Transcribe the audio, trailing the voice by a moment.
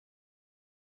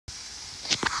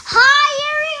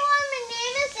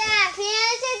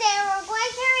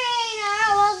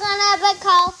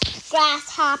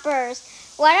Grasshoppers.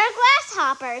 What are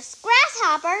grasshoppers?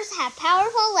 Grasshoppers have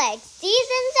powerful legs. These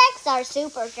insects are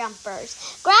super jumpers.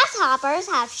 Grasshoppers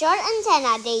have short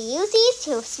antennae. They use these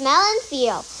to smell and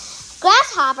feel.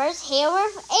 Grasshoppers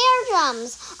have air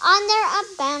drums on their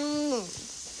abdomens.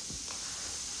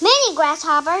 Many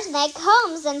grasshoppers make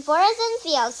homes in forests and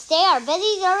fields. They are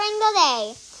busy during the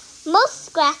day.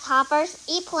 Most grasshoppers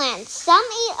eat plants. Some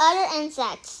eat other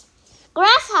insects.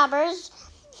 Grasshoppers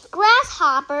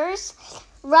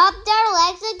rub their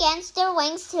legs against their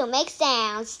wings to make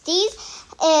sounds.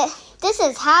 This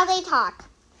is how they talk.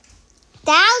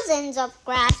 Thousands of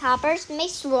grasshoppers may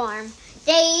swarm.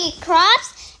 They eat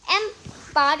crops and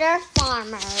bother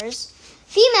farmers.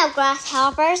 Female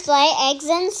grasshoppers lay eggs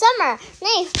in summer.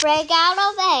 They break out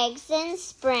of eggs in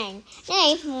spring.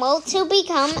 They molt to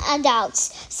become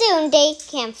adults. Soon they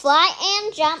can fly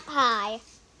and jump high.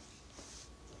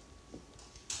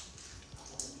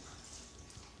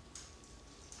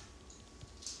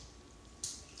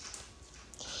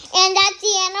 And that's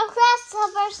the end of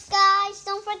Grasshoppers, guys.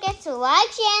 Don't forget to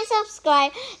like, share, and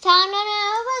subscribe. Turn on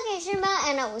the notification bell,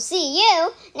 and I will see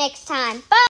you next time. Bye!